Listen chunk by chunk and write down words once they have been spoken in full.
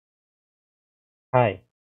Hi,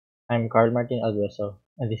 I'm Carl Martin Alveso,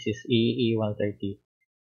 and this is EEE130,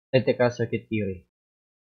 Electrical Circuit Theory.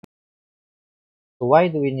 So why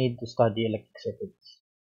do we need to study electric circuits?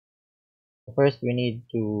 So first, we need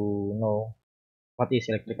to know what is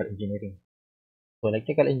electrical engineering. So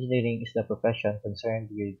electrical engineering is the profession concerned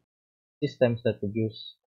with systems that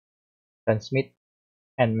produce, transmit,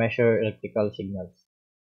 and measure electrical signals.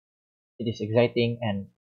 It is exciting and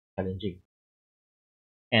challenging.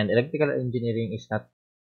 And electrical engineering is not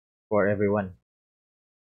for everyone.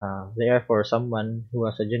 They are for someone who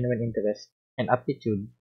has a genuine interest and aptitude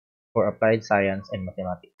for applied science and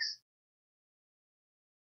mathematics.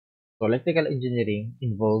 So electrical engineering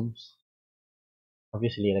involves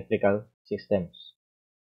obviously electrical systems.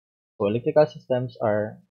 So electrical systems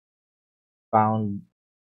are found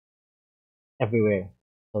everywhere.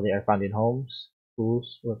 So they are found in homes,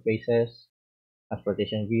 schools, workplaces,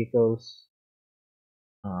 transportation vehicles,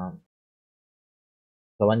 um,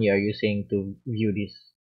 the one you are using to view this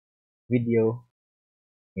video,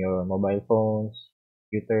 your mobile phones,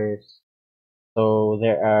 computers. So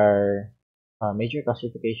there are major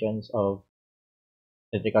classifications of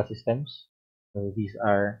electrical systems. So these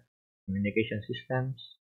are communication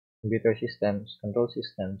systems, computer systems, control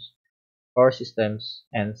systems, power systems,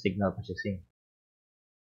 and signal processing.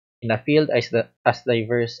 In a field as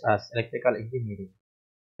diverse as electrical engineering,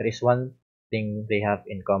 there is one thing they have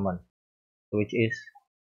in common, which is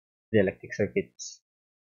the electric circuits.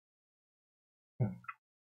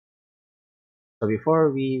 So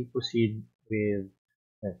before we proceed with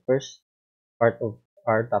the first part of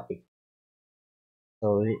our topic,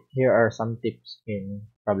 so here are some tips in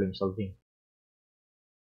problem solving.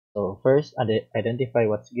 So first, identify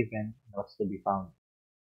what's given and what's to be found.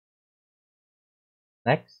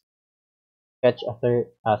 Next, sketch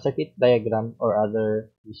a circuit diagram or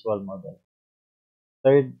other visual model.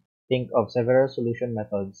 Third, think of several solution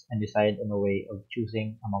methods and decide on a way of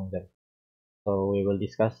choosing among them. So we will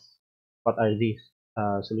discuss what are these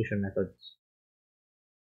solution methods.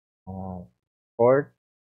 Uh, Fourth,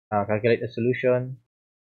 calculate a solution.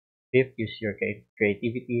 Fifth, use your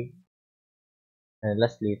creativity. And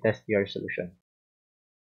lastly, test your solution.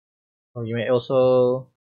 So you may also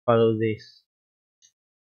follow this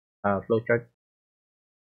flowchart.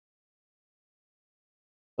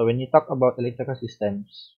 So when you talk about electrical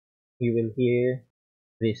systems, you will hear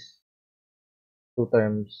these two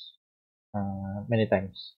terms many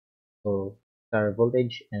times. So there are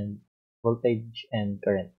voltage and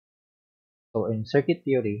current. So in circuit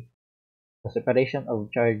theory, the separation of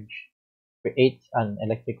charge creates an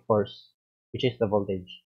electric force, which is the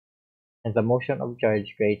voltage, and the motion of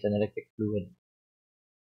charge creates an electric fluid,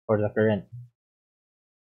 or the current.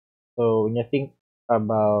 So when you think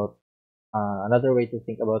about another way to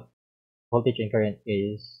think about voltage and current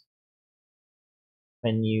is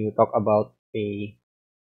when you talk about a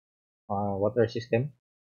water system.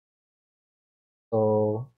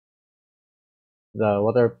 So the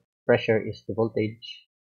water pressure is the voltage,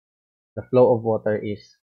 the flow of water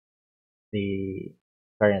is the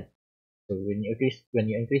current. So when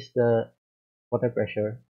you increase the water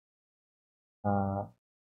pressure, uh,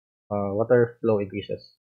 water flow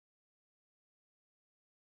increases.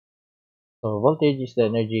 So voltage is the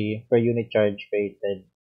energy per unit charge created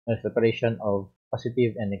by the separation of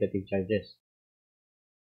positive and negative charges.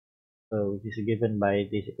 So this is given by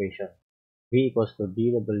this equation. V equals to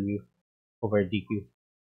dW over dQ.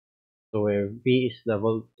 So where V is the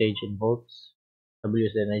voltage in volts, W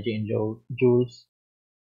is the energy in joules,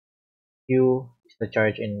 Q is the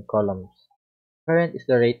charge in coulombs. Current is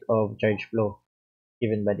the rate of charge flow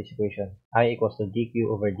given by this equation. I equals to dQ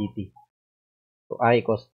over dt. So I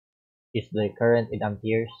equals is the current in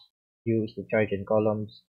amperes, Q is the charge in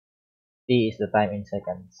coulombs, T is the time in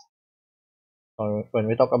seconds. So when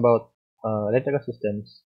we talk about electrical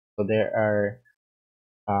systems, so there are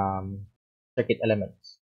circuit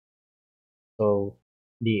elements. So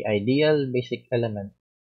the ideal basic element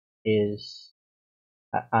is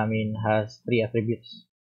has three attributes.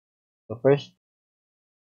 The first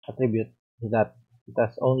attribute is that it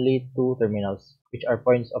has only two terminals, which are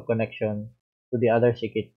points of connection to the other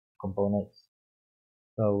circuit components.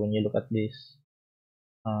 So when you look at this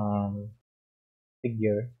um,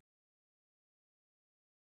 figure,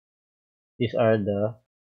 these are the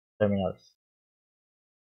terminals.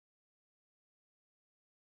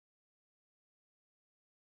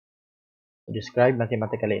 Described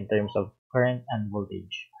mathematically in terms of current and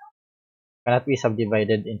voltage cannot be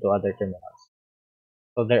subdivided into other terminals.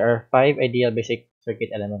 So there are five ideal basic circuit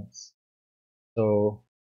elements. So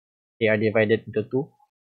they are divided into two.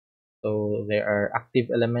 So there are active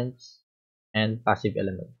elements and passive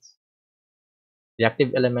elements. The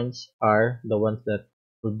active elements are the ones that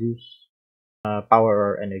produce power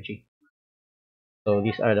or energy. So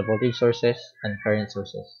these are the voltage sources and current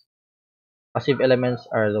sources. Passive elements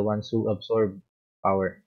are the ones who absorb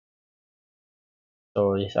power.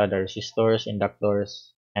 So these are the resistors,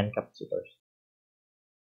 inductors, and capacitors.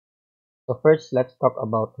 So first, let's talk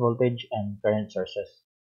about voltage and current sources.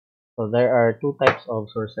 So there are two types of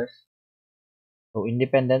sources. So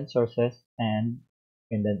independent sources and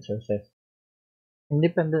dependent sources.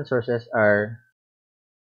 Independent sources are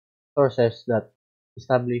sources that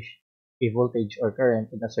establish a voltage or current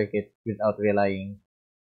in a circuit without relying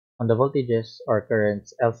on the voltages or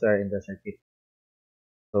currents elsewhere in the circuit.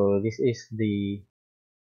 So this is the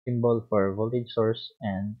symbol for voltage source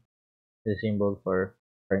and the symbol for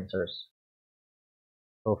current source.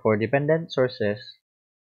 So for dependent sources,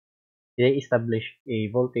 they establish a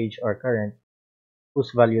voltage or current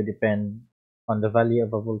whose value depend on the value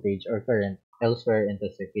of a voltage or current elsewhere in the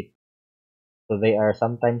circuit. So they are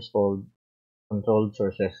sometimes called controlled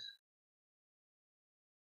sources.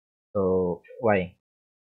 So why?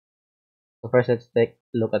 So first, let's take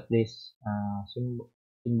a look at this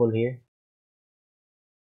symbol here.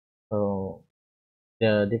 So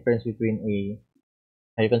the difference between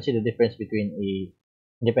you can see the difference between a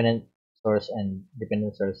independent source and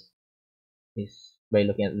dependent source is by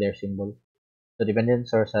looking at their symbol. The dependent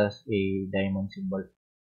source has a diamond symbol.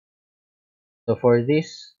 So for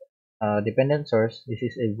this dependent source, this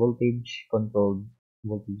is a voltage controlled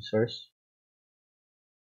voltage source.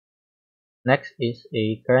 Next is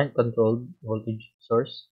a current controlled voltage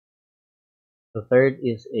source. The third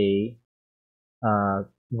is a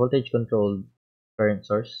voltage controlled current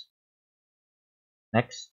source.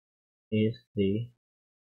 Next is the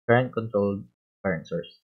current controlled current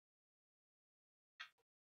source.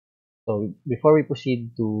 So before we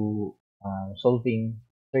proceed to solving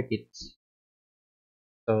circuits,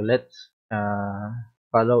 so let's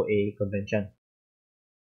follow a convention.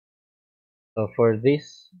 So for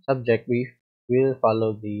this subject, we will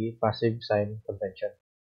follow the passive sign convention.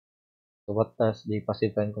 So what does the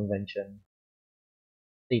passive sign convention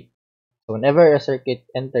state? So whenever a circuit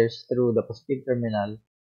enters through the positive terminal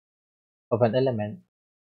of an element,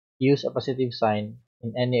 use a positive sign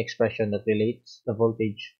in any expression that relates the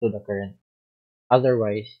voltage to the current.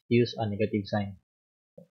 Otherwise, use a negative sign.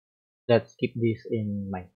 Let's keep this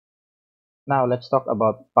in mind. Now let's talk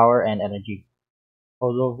about power and energy.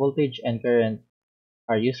 Although voltage and current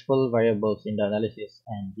are useful variables in the analysis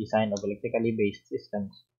and design of electrically based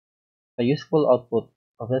systems, the useful output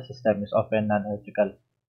of the system is often non-electrical,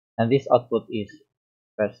 and this output is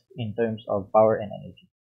expressed in terms of power and energy.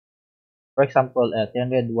 For example, a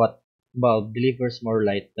 300-watt bulb delivers more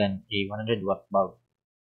light than a 100-watt bulb.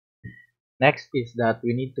 Next is that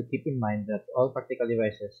we need to keep in mind that all practical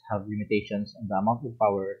devices have limitations on the amount of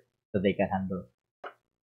power that they can handle.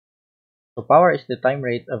 So power is the time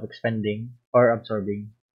rate of expending or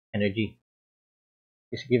absorbing energy.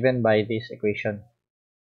 It's given by this equation.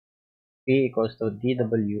 P equals to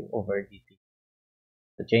dW over dt.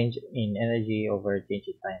 The change in energy over change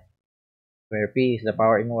in time. Where P is the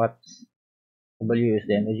power in watts, W is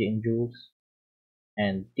the energy in joules,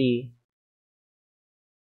 and T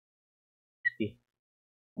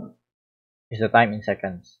is the time in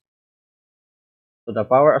seconds. So the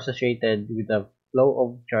power associated with the flow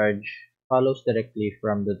of charge follows directly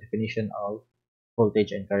from the definition of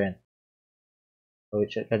voltage and current,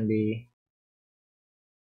 which can be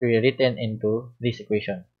rewritten into this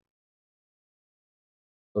equation.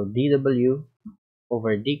 So dW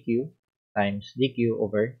over dq times dq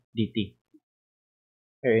over dt.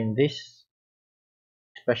 Here in this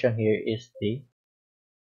expression here is the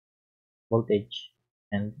voltage,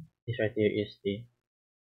 and this right here is the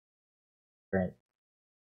current.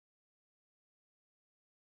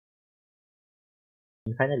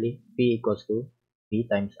 And finally, P equals to V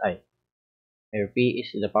times I, where P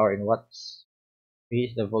is the power in watts, V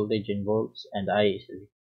is the voltage in volts, and I is the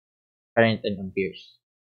current in amperes.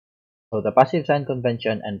 So the passive sign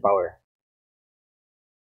convention and power.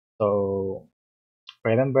 So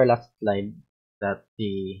remember last slide that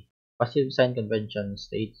the passive sign convention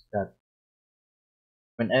states that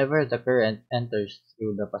whenever the current enters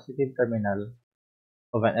through the positive terminal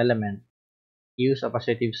of an element, use a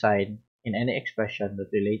positive sign in any expression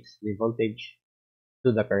that relates the voltage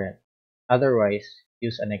to the current. Otherwise,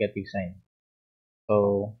 use a negative sign.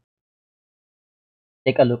 So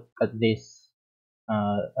take a look at this.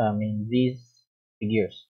 These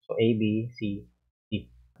figures. So A, B, C, D.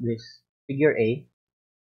 This figure A.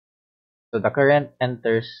 So the current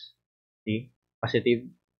enters the positive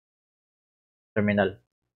terminal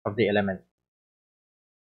of the element.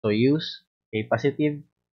 So use a positive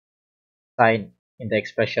sign in the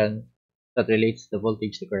expression that relates the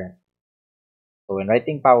voltage to current. So when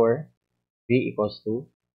writing power, V equals to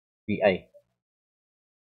VI,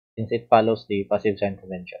 since it follows the passive sign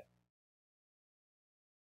convention.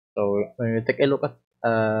 So when we take a look at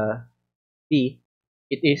P,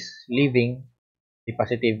 it is leaving the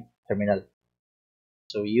positive terminal.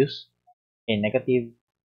 So we use a negative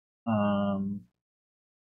um,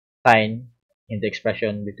 sign in the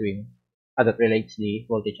expression between that relates the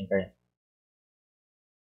voltage and current.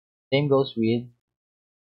 Same goes with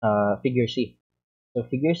figure C. So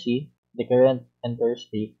figure C, the current enters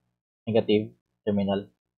the negative terminal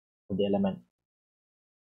of the element.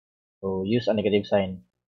 So use a negative sign.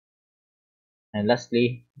 And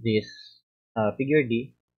lastly, this figure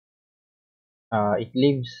D, it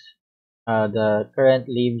leaves the current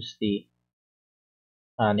leaves the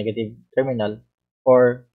negative terminal,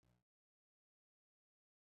 or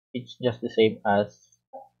it's just the same as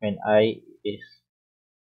when I is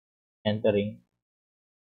entering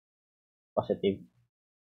positive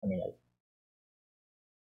terminal.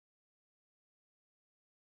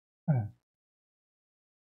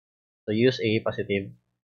 So use a positive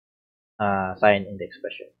sign in the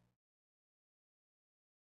expression.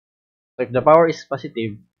 So if the power is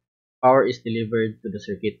positive, power is delivered to the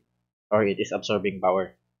circuit, or it is absorbing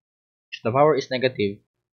power. If the power is negative,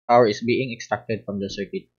 power is being extracted from the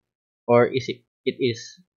circuit, or it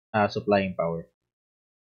is supplying power.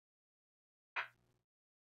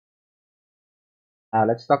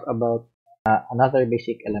 Let's talk about another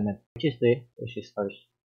basic element, which is the resistors.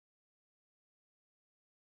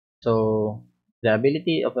 So the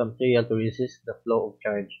ability of a material to resist the flow of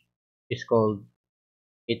charge is called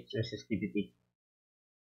its resistivity.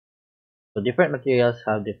 So different materials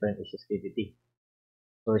have different resistivity.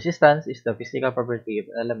 So resistance is the physical property of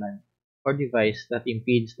an element or device that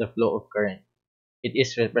impedes the flow of current. It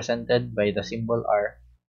is represented by the symbol R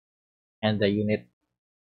and the unit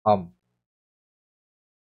ohm.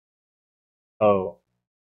 So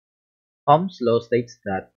Ohm's law states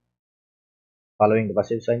that, following the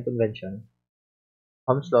passive sign convention,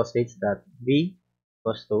 Ohm's law states that V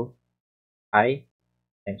equals to I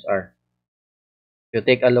times R. If you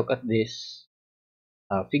take a look at this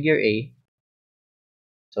figure A,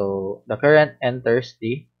 so the current enters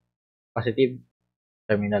the positive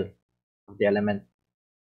terminal of the element.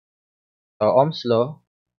 So Ohm's law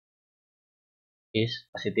is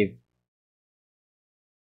positive.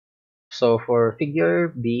 So for figure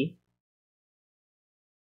B,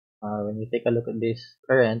 when you take a look at this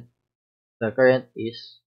current, the current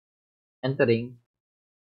is entering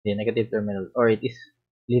the negative terminal, or it is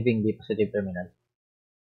leaving the positive terminal.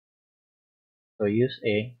 So use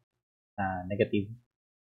a negative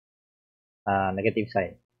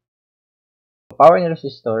sign. So power in a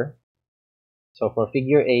resistor. So for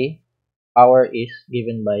figure A, power is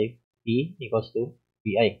given by P equals to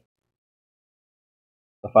VI.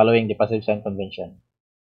 So following the passive sign convention.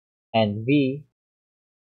 And V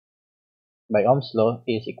by Ohm's law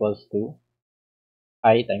is equals to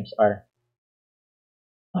I times R.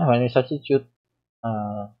 When we substitute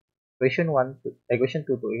equation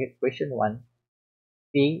 2 to equation 1,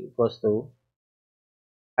 P equals to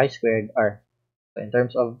I squared R. So in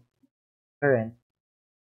terms of current,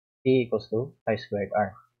 P equals to I squared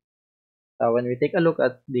R. So when we take a look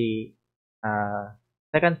at the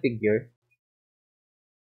second figure,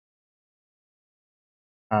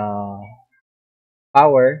 uh,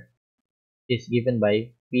 power is given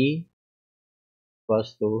by P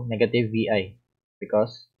equals to negative VI,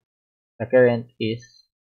 because the current is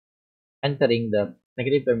entering the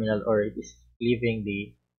negative terminal, or it is leaving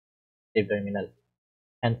the negative terminal.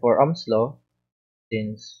 And for Ohm's law,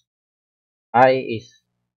 since I is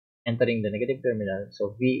entering the negative terminal,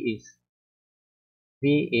 so V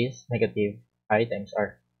is negative I times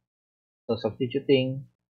R. So substituting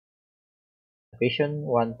equation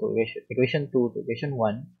 2 to equation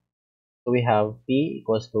 1, so we have P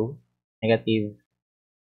equals to negative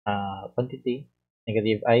quantity,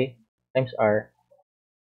 negative I times R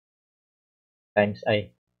times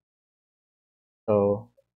I. So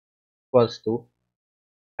equals to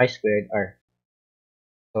I squared R.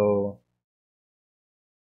 So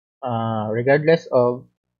regardless of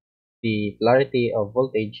the polarity of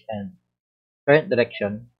voltage and current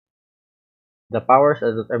direction, the powers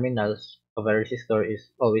at the terminals of a resistor is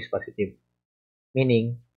always positive,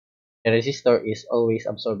 meaning a resistor is always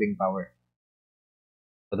absorbing power.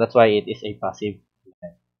 So that's why it is a passive